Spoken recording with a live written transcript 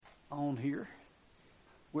on here.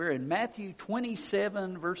 We're in Matthew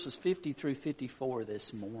 27, verses 50 through 54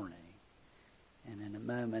 this morning. And in a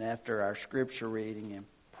moment after our scripture reading and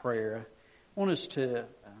prayer, I want us to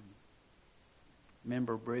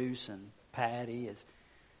remember Bruce and Patty as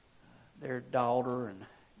their daughter and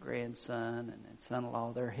grandson and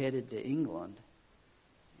son-in-law. They're headed to England,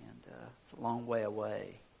 and it's a long way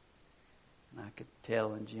away. And I could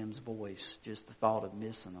tell in Jim's voice just the thought of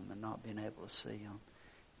missing them and not being able to see them.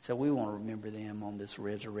 So we want to remember them on this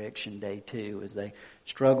Resurrection Day too, as they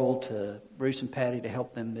struggle to, Bruce and Patty, to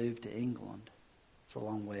help them move to England. It's a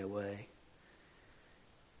long way away.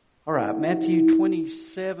 All right, Matthew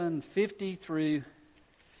 27, 50 through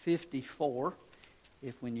 54.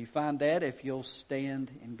 When you find that, if you'll stand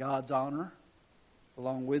in God's honor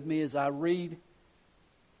along with me as I read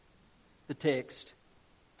the text.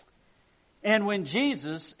 And when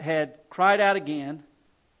Jesus had cried out again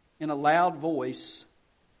in a loud voice,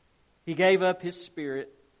 He gave up His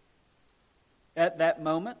spirit. At that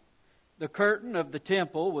moment, the curtain of the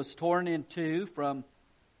temple was torn in two from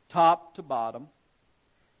top to bottom.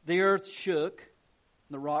 The earth shook,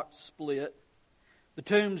 the rocks split. The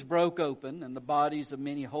tombs broke open, and the bodies of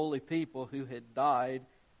many holy people who had died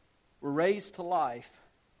were raised to life.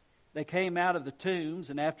 They came out of the tombs,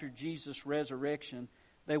 and after Jesus' resurrection,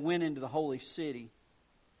 they went into the holy city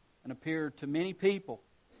and appeared to many people.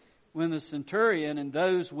 When the centurion and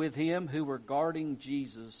those with him who were guarding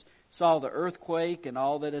Jesus saw the earthquake and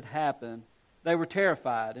all that had happened, they were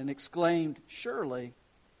terrified and exclaimed, "Surely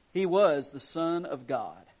He was the Son of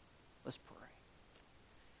God." Let's pray.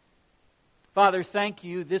 Father, thank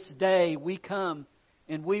You. This day we come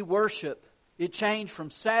and we worship. It changed from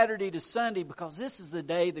Saturday to Sunday because this is the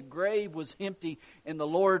day the grave was empty and the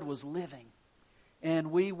Lord was living.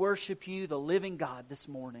 And we worship You, the living God, this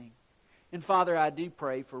morning. And Father, I do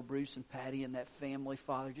pray for Bruce and Patty and that family,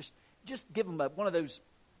 Father. Just give them one of those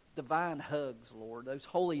divine hugs, Lord, those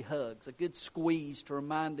holy hugs, a good squeeze to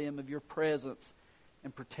remind them of Your presence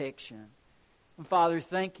and protection. And Father,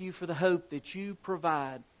 thank You for the hope that You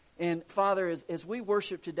provide. And Father, as we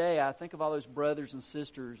worship today, I think of all those brothers and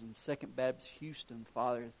sisters in 2nd Baptist Houston,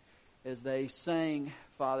 Father, as they sang,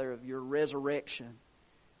 Father, of Your resurrection.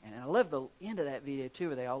 And I love the end of that video too,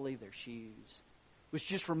 where they all leave their shoes. Which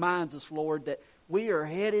just reminds us, Lord, that we are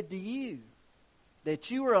headed to You. That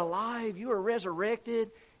You are alive, You are resurrected,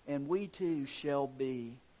 and we too shall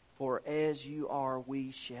be. For as You are,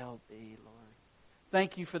 we shall be, Lord.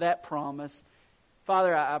 Thank You for that promise.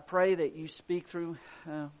 Father, I pray that You speak through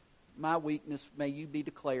my weakness. May You be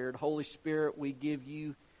declared. Holy Spirit, we give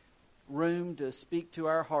You room to speak to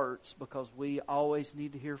our hearts because we always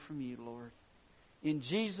need to hear from You, Lord. In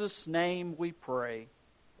Jesus' name we pray.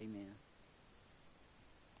 Amen.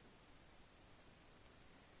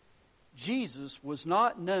 Jesus was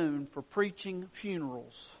not known for preaching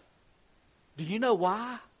funerals. Do you know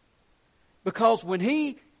why? Because when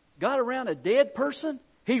He got around a dead person,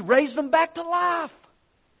 He raised them back to life.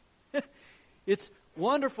 It's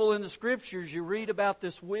wonderful in the Scriptures. You read about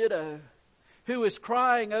this widow who is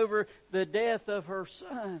crying over the death of her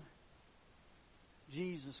son.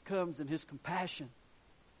 Jesus comes in His compassion,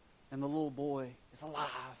 and the little boy is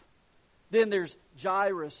alive. Then there's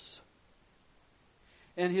Jairus,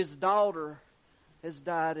 and his daughter has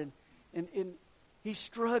died, and he's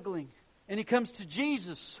struggling. And he comes to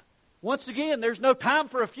Jesus. Once again, there's no time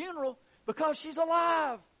for a funeral because she's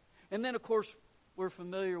alive. And then, of course, we're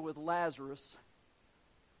familiar with Lazarus.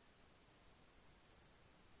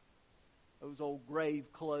 Those old grave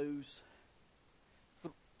clothes.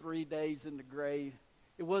 3 days in the grave.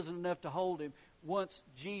 It wasn't enough to hold him. Once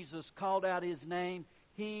Jesus called out His name,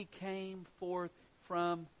 He came forth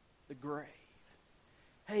from the grave.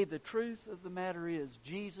 Hey, the truth of the matter is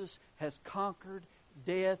Jesus has conquered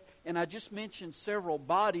death. And I just mentioned several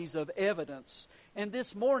bodies of evidence. And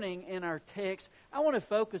this morning in our text, I want to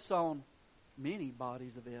focus on many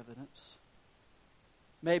bodies of evidence.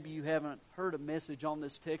 Maybe you haven't heard a message on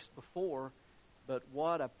this text before, but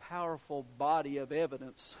what a powerful body of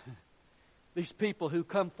evidence. These people who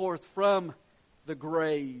come forth from the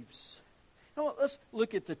graves. Now, let's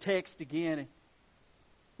look at the text again.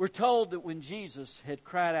 We're told that when Jesus had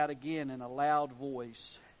cried out again in a loud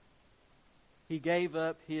voice, He gave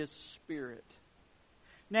up His spirit.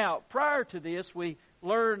 Now, prior to this, we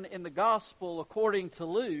learn in the Gospel, according to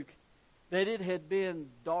Luke, that it had been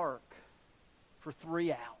dark for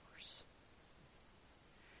 3 hours.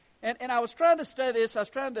 And I was trying to study this. I was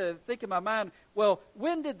trying to think in my mind, well,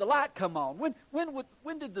 when did the light come on?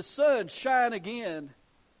 When did the sun shine again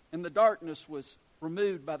and the darkness was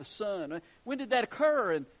removed by the sun? When did that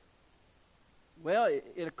occur? And well,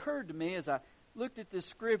 it occurred to me as I looked at this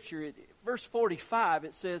scripture, verse 45,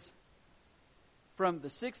 it says, from the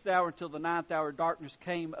 6th hour until the 9th hour, darkness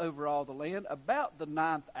came over all the land. About the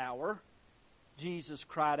 9th hour, Jesus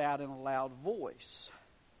cried out in a loud voice.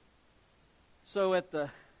 So at the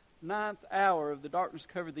 9th hour of the darkness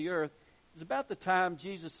covered the earth, it's about the time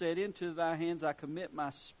Jesus said, into thy hands I commit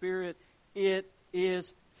my spirit. It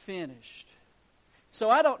is finished. So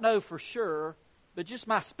I don't know for sure, but just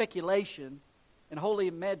my speculation and I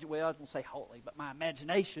was going to say holy, but my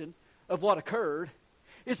imagination of what occurred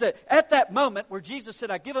is that at that moment where Jesus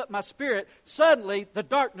said, I give up my spirit, suddenly the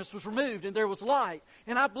darkness was removed and there was light.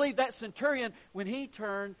 And I believe that centurion, when he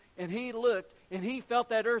turned and he looked and he felt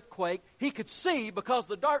that earthquake, he could see because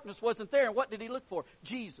the darkness wasn't there. And what did he look for?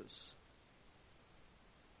 Jesus.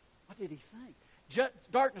 What did he think?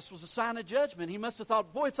 Darkness was a sign of judgment. He must have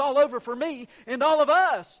thought, boy, it's all over for me and all of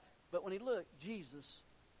us. But when he looked, Jesus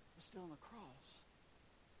was still on the cross.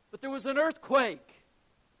 But there was an earthquake.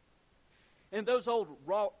 And those old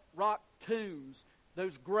rock tombs,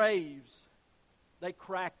 those graves, they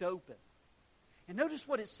cracked open. And notice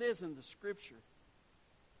what it says in the Scripture.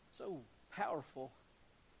 So powerful.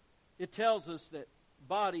 It tells us that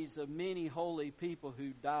bodies of many holy people who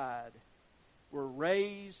died were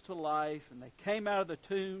raised to life, and they came out of the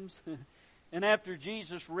tombs. And after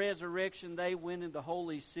Jesus' resurrection, they went into the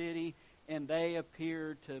holy city, and they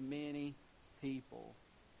appeared to many people.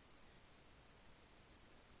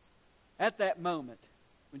 At that moment,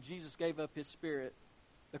 when Jesus gave up His Spirit,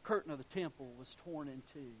 the curtain of the temple was torn in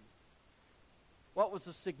two. What was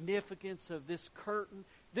the significance of this curtain?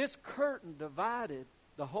 This curtain divided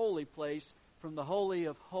the holy place from the Holy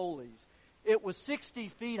of Holies. It was 60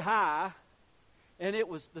 feet high, and it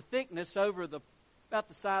was the thickness about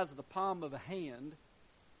the size of the palm of a hand.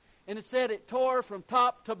 And it said it tore from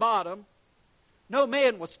top to bottom. No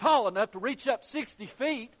man was tall enough to reach up 60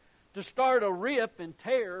 feet to start a rip and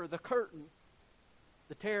tear the curtain.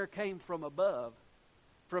 The tear came from above,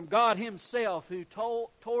 from God Himself, who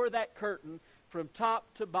tore that curtain from top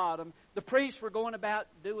to bottom. The priests were going about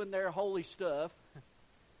doing their holy stuff,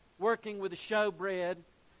 working with the showbread,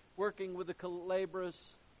 working with the calabras,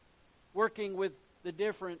 working with the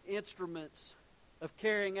different instruments of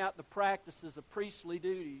carrying out the practices of priestly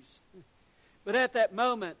duties. But at that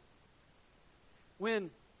moment, when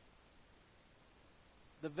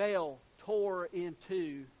the veil tore in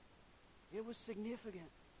two, it was significant.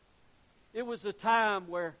 It was a time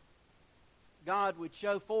where God would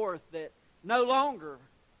show forth that no longer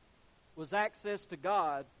was access to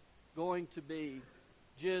God going to be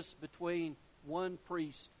just between one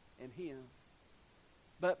priest and Him,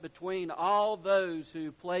 but between all those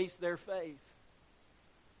who place their faith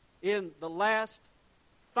in the last,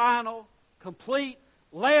 final, complete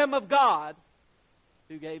Lamb of God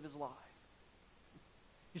who gave His life.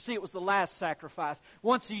 You see, it was the last sacrifice.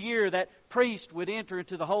 Once a year, that priest would enter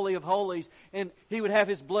into the Holy of Holies, and he would have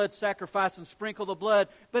his blood sacrificed and sprinkle the blood.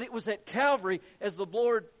 But it was at Calvary, as the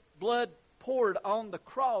blood poured on the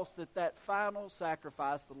cross, that final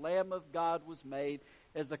sacrifice, the Lamb of God, was made,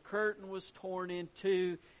 as the curtain was torn in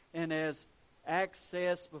two, and as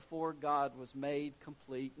access before God was made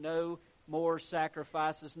complete. No more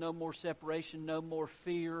sacrifices, no more separation, no more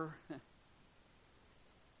fear.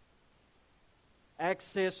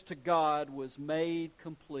 Access to God was made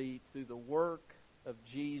complete through the work of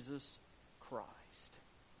Jesus Christ.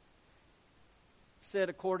 Said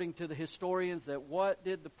according to the historians that what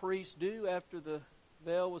did the priest do after the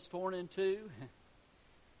veil was torn in two?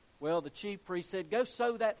 Well, the chief priest said, go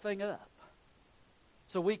sew that thing up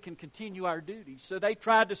so we can continue our duties. So they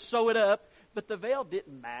tried to sew it up, but the veil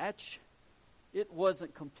didn't match. It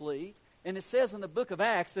wasn't complete. And it says in the book of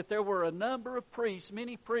Acts that there were a number of priests,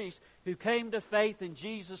 many priests, who came to faith in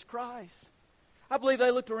Jesus Christ. I believe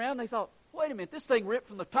they looked around and they thought, wait a minute, this thing ripped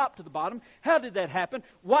from the top to the bottom. How did that happen?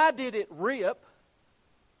 Why did it rip?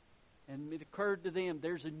 And it occurred to them,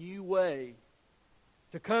 there's a new way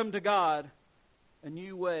to come to God, a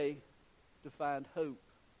new way to find hope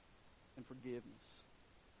and forgiveness.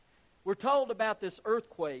 We're told about this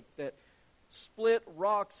earthquake that split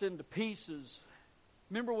rocks into pieces.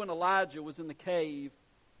 Remember when Elijah was in the cave,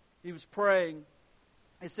 he was praying.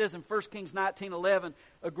 It says in 1 Kings 19:11,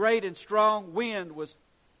 a great and strong wind was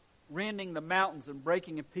rending the mountains and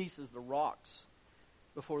breaking in pieces the rocks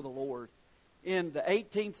before the Lord. In the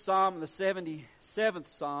 18th Psalm and the 77th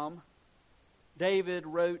Psalm, David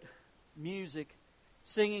wrote music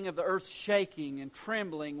singing of the earth shaking and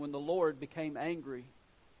trembling when the Lord became angry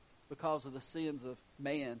because of the sins of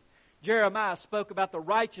man. Jeremiah spoke about the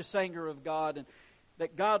righteous anger of God, and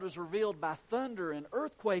that God was revealed by thunder and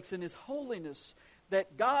earthquakes in His holiness,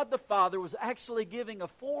 that God the Father was actually giving a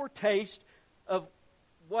foretaste of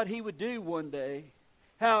what He would do one day,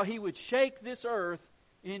 how He would shake this earth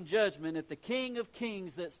in judgment at the King of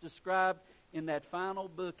Kings that's described in that final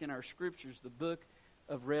book in our Scriptures, the book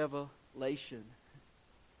of Revelation.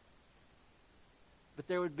 But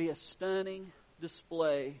there would be a stunning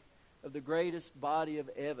display of the greatest body of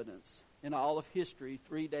evidence in all of history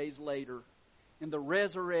 3 days later in the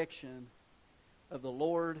resurrection of the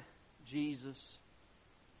Lord Jesus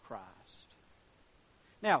Christ.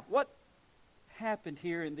 Now, what happened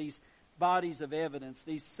here in these bodies of evidence,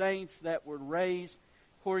 these saints that were raised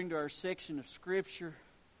according to our section of Scripture?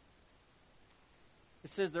 It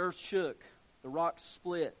says the earth shook, the rocks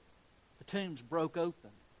split, the tombs broke open.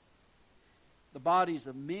 The bodies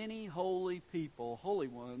of many holy people, holy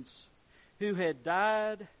ones, who had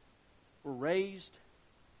died were raised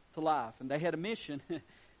to life. And they had a mission.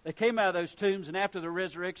 They came out of those tombs, and after the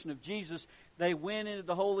resurrection of Jesus, they went into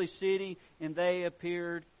the holy city, and they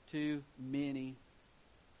appeared to many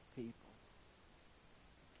people.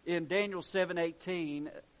 In Daniel 7:18,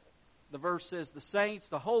 the verse says, the saints,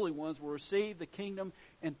 the holy ones, will receive the kingdom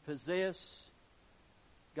and possess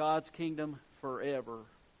God's kingdom forever.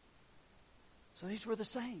 So these were the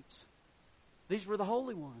saints. These were the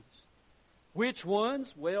holy ones. Which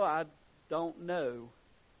ones? Well, I don't know.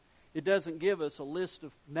 It doesn't give us a list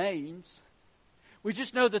of names. We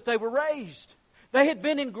just know that they were raised. They had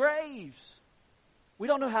been in graves. We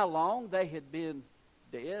don't know how long they had been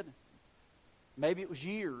dead. Maybe it was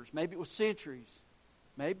years. Maybe it was centuries.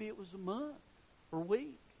 Maybe it was a month or a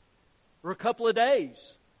week or a couple of days.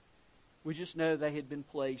 We just know they had been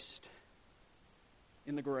placed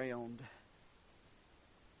in the ground.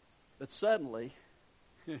 But suddenly,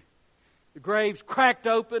 the graves cracked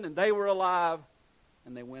open and they were alive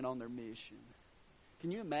and they went on their mission. Can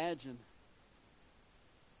you imagine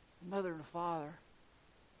a mother and a father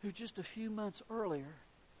who just a few months earlier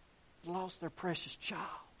had lost their precious child?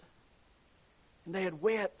 And they had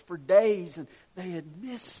wept for days and they had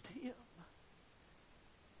missed him.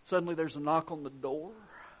 Suddenly there's a knock on the door.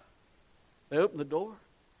 They open the door.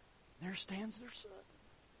 There stands their son.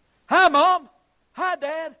 Hi, Mom. Hi,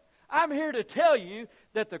 Dad. I'm here to tell you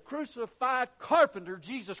that the crucified carpenter,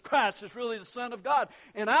 Jesus Christ, is really the Son of God.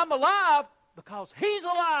 And I'm alive because He's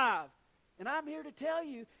alive. And I'm here to tell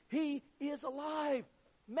you He is alive.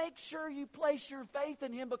 Make sure you place your faith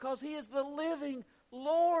in Him because He is the living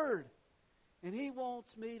Lord. And He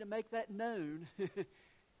wants me to make that known.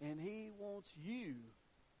 And He wants you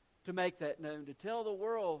to make that known. To tell the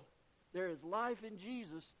world there is life in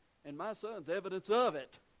Jesus and my son's evidence of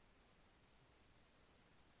it.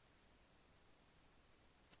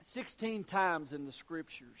 16 times in the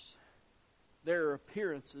Scriptures, there are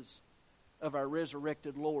appearances of our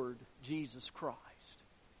resurrected Lord, Jesus Christ.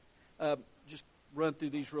 Just run through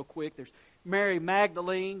these real quick. There's Mary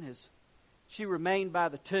Magdalene. She remained by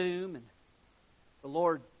the tomb, and the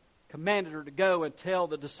Lord commanded her to go and tell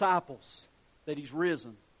the disciples that He's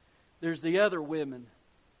risen. There's the other women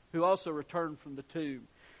who also returned from the tomb.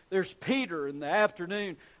 There's Peter in the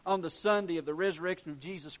afternoon on the Sunday of the resurrection of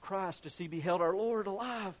Jesus Christ as he beheld our Lord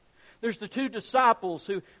alive. There's the 2 disciples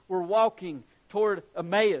who were walking toward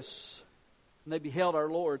Emmaus and they beheld our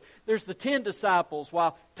Lord. There's the 10 disciples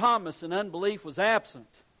while Thomas in unbelief was absent.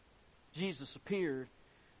 Jesus appeared.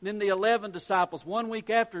 And then the 11 disciples, 1 week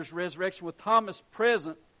after His resurrection with Thomas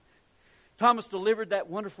present, Thomas delivered that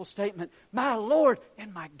wonderful statement, "My Lord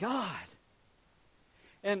and my God."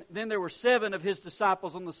 And then there were 7 of His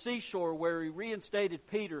disciples on the seashore where He reinstated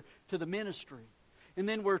Peter to the ministry. And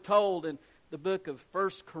then we're told in the book of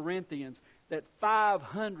 1 Corinthians that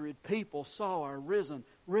 500 people saw our risen,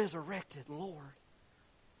 resurrected Lord.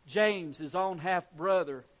 James, His own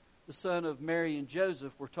half-brother, the son of Mary and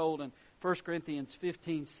Joseph, we're told in 1 Corinthians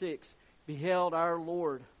 15:6, beheld our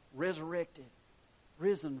Lord resurrected,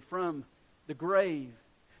 risen from the grave.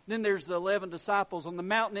 Then there's the 11 disciples on the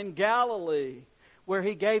mountain in Galilee, where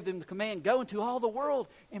He gave them the command, go into all the world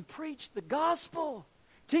and preach the gospel,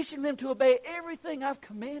 teaching them to obey everything I've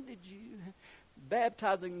commanded you,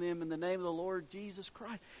 baptizing them in the name of the Lord Jesus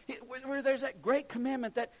Christ. Where there's that great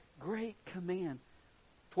commandment, that great command.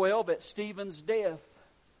 12, at Stephen's death,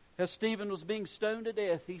 as Stephen was being stoned to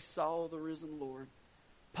death, he saw the risen Lord.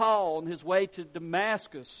 Paul, on his way to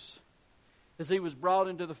Damascus, as he was brought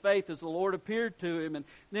into the faith, as the Lord appeared to him. And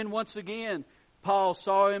then once again, Paul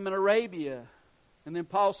saw Him in Arabia. And then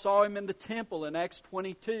Paul saw Him in the temple in Acts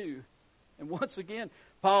 22. And once again,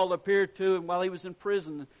 Paul appeared to him while he was in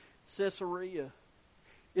prison in Caesarea.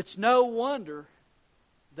 It's no wonder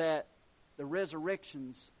that the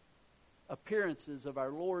resurrection's appearances of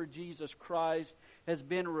our Lord Jesus Christ has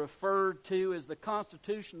been referred to as the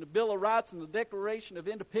Constitution, the Bill of Rights, and the Declaration of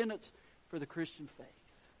Independence for the Christian faith.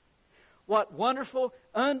 What wonderful,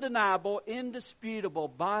 undeniable, indisputable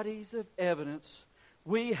bodies of evidence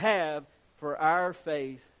we have for our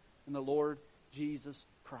faith in the Lord Jesus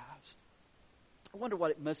Christ. I wonder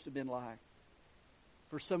what it must have been like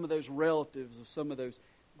for some of those relatives of some of those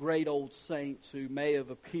great old saints who may have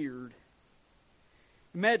appeared.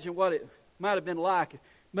 Imagine what it might have been like if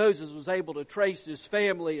Moses was able to trace his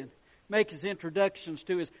family and make his introductions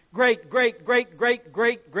to his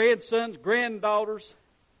great-great-great-great-great-grandsons, granddaughters,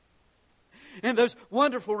 and those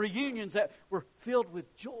wonderful reunions that were filled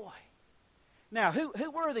with joy. Now,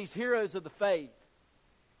 who were these heroes of the faith?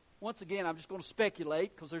 Once again, I'm just going to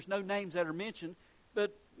speculate because there's no names that are mentioned,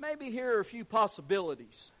 but maybe here are a few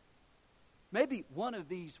possibilities. Maybe one of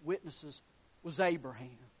these witnesses was Abraham.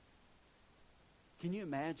 Can you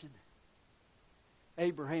imagine?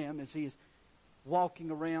 Abraham, as he is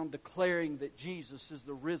walking around declaring that Jesus is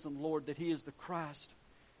the risen Lord, that He is the Christ.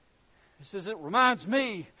 He says, it reminds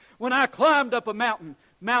me when I climbed up a mountain,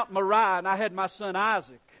 Mount Moriah, and I had my son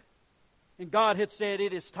Isaac. And God had said,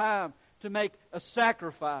 it is time to make a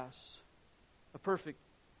sacrifice, a perfect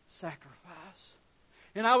sacrifice.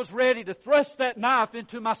 And I was ready to thrust that knife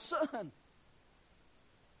into my son.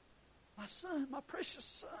 My son, my precious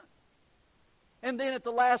son. And then at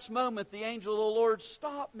the last moment, the angel of the Lord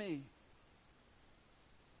stopped me.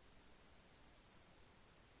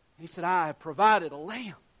 He said, I have provided a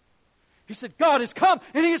lamb. He said, God has come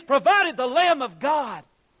and He has provided the Lamb of God.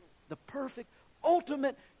 The perfect,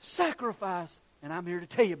 ultimate sacrifice. And I'm here to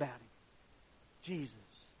tell you about Him. Jesus.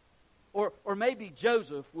 Or maybe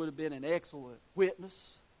Joseph would have been an excellent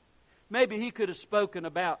witness. Maybe he could have spoken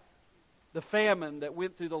about the famine that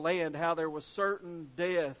went through the land, how there was certain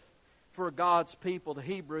death for God's people, the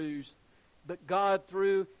Hebrews. But God,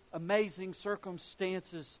 through amazing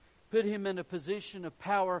circumstances, put him in a position of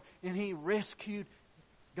power, and he rescued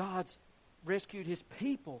His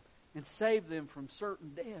people and saved them from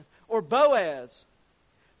certain death. Or Boaz.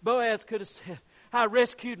 Boaz could have said, I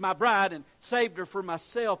rescued my bride and saved her for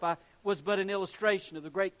myself. I was but an illustration of the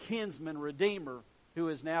great kinsman redeemer who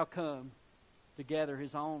has now come to gather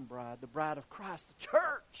his own bride, the bride of Christ, the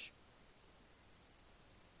church.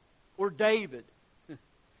 Or David.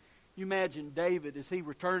 You imagine David as he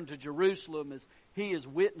returned to Jerusalem, as he is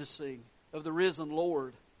witnessing of the risen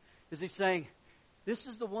Lord. Is he saying, this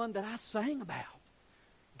is the one that I sang about.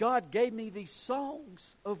 God gave me these songs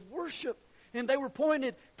of worship, and they were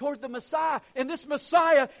pointed toward the Messiah. And this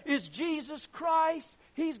Messiah is Jesus Christ.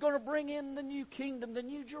 He's going to bring in the new kingdom, the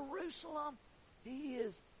new Jerusalem. He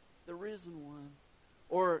is the risen one.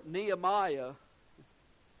 Or Nehemiah,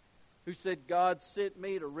 who said, God sent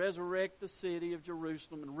me to resurrect the city of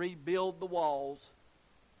Jerusalem and rebuild the walls.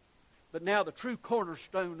 But now the true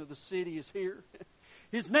cornerstone of the city is here.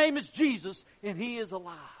 His name is Jesus, and He is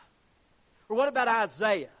alive. Or what about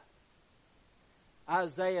Isaiah?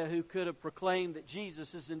 Isaiah, who could have proclaimed that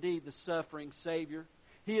Jesus is indeed the suffering Savior.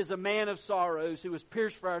 He is a man of sorrows, who was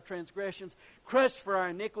pierced for our transgressions, crushed for our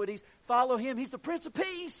iniquities. Follow Him. He's the Prince of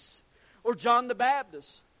Peace. Or John the Baptist.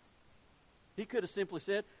 He could have simply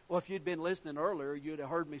said, well, if you'd been listening earlier, you'd have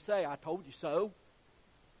heard me say, I told you so.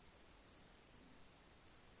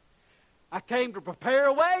 I came to prepare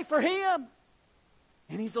a way for Him.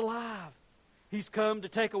 And He's alive. He's come to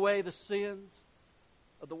take away the sins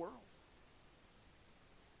of the world.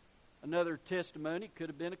 Another testimony could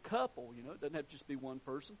have been a couple. You know, it doesn't have to just be one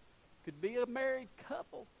person. It could be a married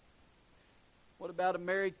couple. What about a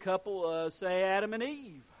married couple, say Adam and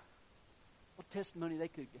Eve? What testimony they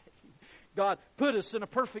could give. God put us in a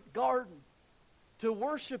perfect garden to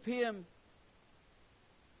worship Him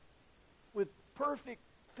with perfect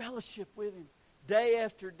fellowship with Him day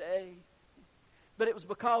after day. But it was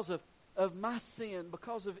because of my sin,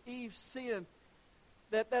 because of Eve's sin,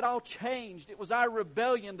 that all changed. It was our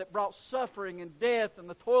rebellion that brought suffering and death and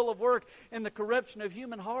the toil of work and the corruption of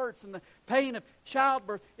human hearts and the pain of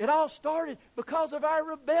childbirth. It all started because of our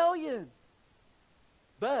rebellion.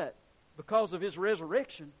 But because of His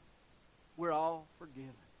resurrection, we're all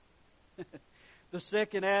forgiven. The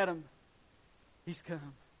second Adam, He's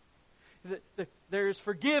come. There is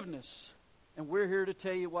forgiveness. And we're here to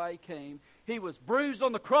tell you why He came. He was bruised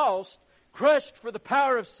on the cross, crushed for the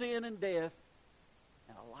power of sin and death,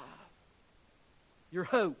 and alive. Your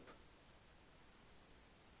hope.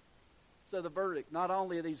 So the verdict, not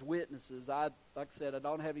only are these witnesses, like I said, I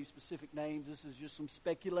don't have any specific names. This is just some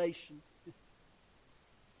speculation.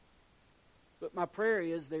 But my prayer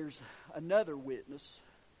is there's another witness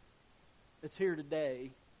that's here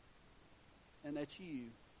today, and that's you.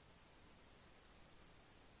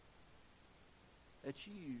 That's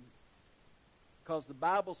you. Because the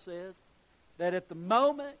Bible says that at the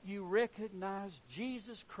moment you recognize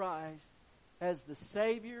Jesus Christ as the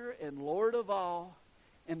Savior and Lord of all,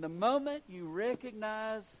 and the moment you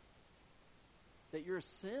recognize that you're a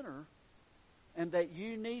sinner and that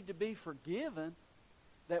you need to be forgiven,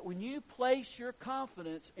 that when you place your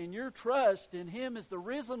confidence and your trust in Him as the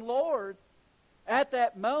risen Lord, at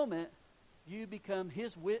that moment you become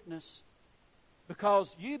His witness,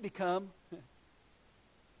 because you become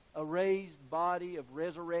a raised body of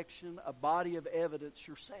resurrection, a body of evidence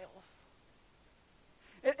yourself.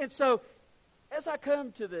 And so, as I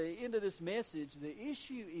come to the end of this message, the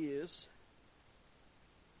issue is,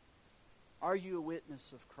 are you a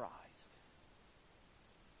witness of Christ?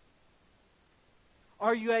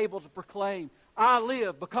 Are you able to proclaim, I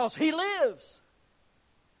live because He lives?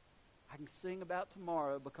 I can sing about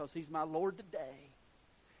tomorrow because He's my Lord today.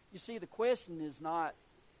 You see, the question is not,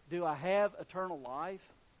 do I have eternal life?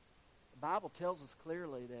 The Bible tells us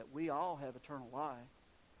clearly that we all have eternal life.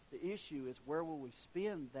 The issue is, where will we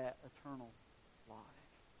spend that eternal life?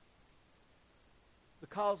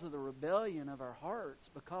 Because of the rebellion of our hearts,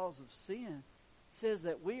 because of sin, it says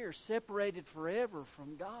that we are separated forever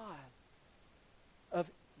from God. Of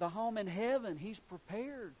the home in heaven He's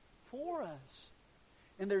prepared for us.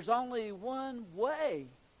 And there's only one way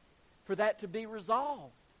for that to be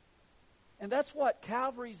resolved. And that's what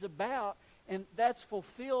Calvary's about. And that's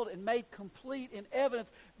fulfilled and made complete in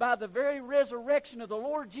evidence by the very resurrection of the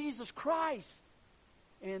Lord Jesus Christ.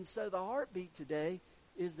 And so the heartbeat today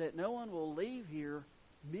is that no one will leave here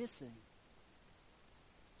missing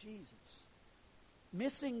Jesus.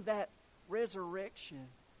 Missing that resurrection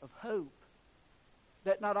of hope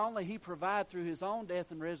that not only He provided through His own death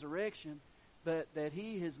and resurrection, but that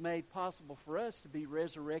He has made possible for us to be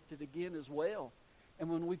resurrected again as well. And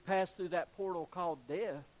when we pass through that portal called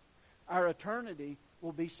death, our eternity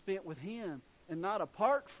will be spent with Him and not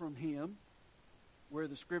apart from Him, where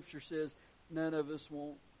the Scripture says none of us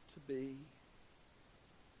want to be.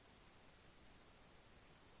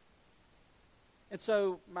 And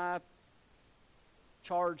so my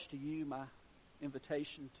charge to you, my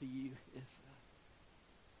invitation to you is,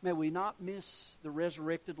 may we not miss the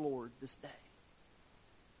resurrected Lord this day.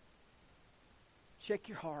 Check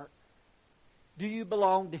your heart. Do you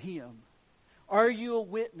belong to Him? Are you a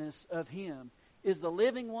witness of Him? Is the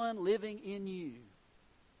living one living in you?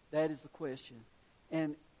 That is the question.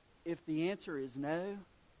 And if the answer is no,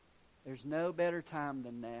 there's no better time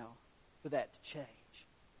than now for that to change.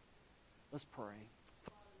 Let's pray.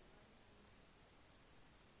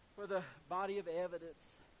 For the body of evidence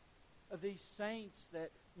of these saints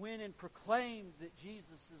that went and proclaimed that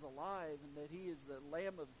Jesus is alive and that He is the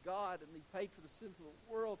Lamb of God and He paid for the sins of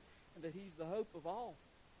the world and that He's the hope of all.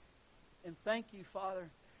 And thank you, Father,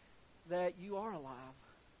 that you are alive,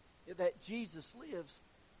 that Jesus lives,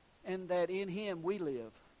 and that in Him we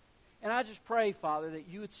live. And I just pray, Father, that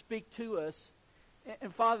you would speak to us,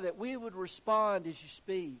 and Father, that we would respond as you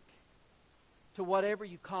speak to whatever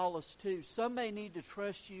you call us to. Some may need to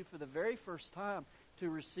trust you for the very first time to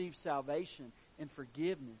receive salvation and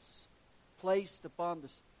forgiveness placed upon the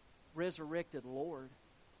resurrected Lord.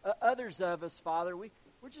 Others of us, Father, we're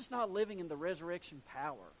just not living in the resurrection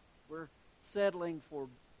power. We're settling for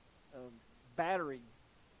battery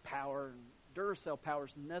power, and Duracell power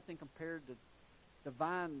is nothing compared to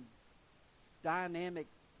divine, dynamic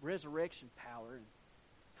resurrection power. And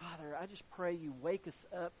Father, I just pray you wake us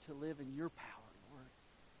up to live in your power, Lord.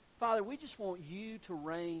 Father, we just want you to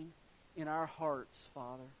reign in our hearts,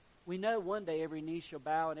 Father. We know one day every knee shall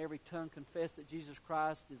bow and every tongue confess that Jesus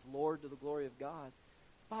Christ is Lord to the glory of God.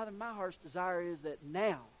 Father, my heart's desire is that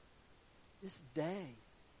now, this day,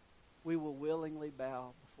 we will willingly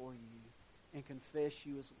bow before you and confess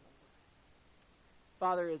you as Lord.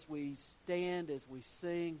 Father, as we stand, as we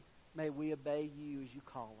sing, may we obey you as you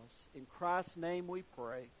call us. In Christ's name we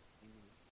pray.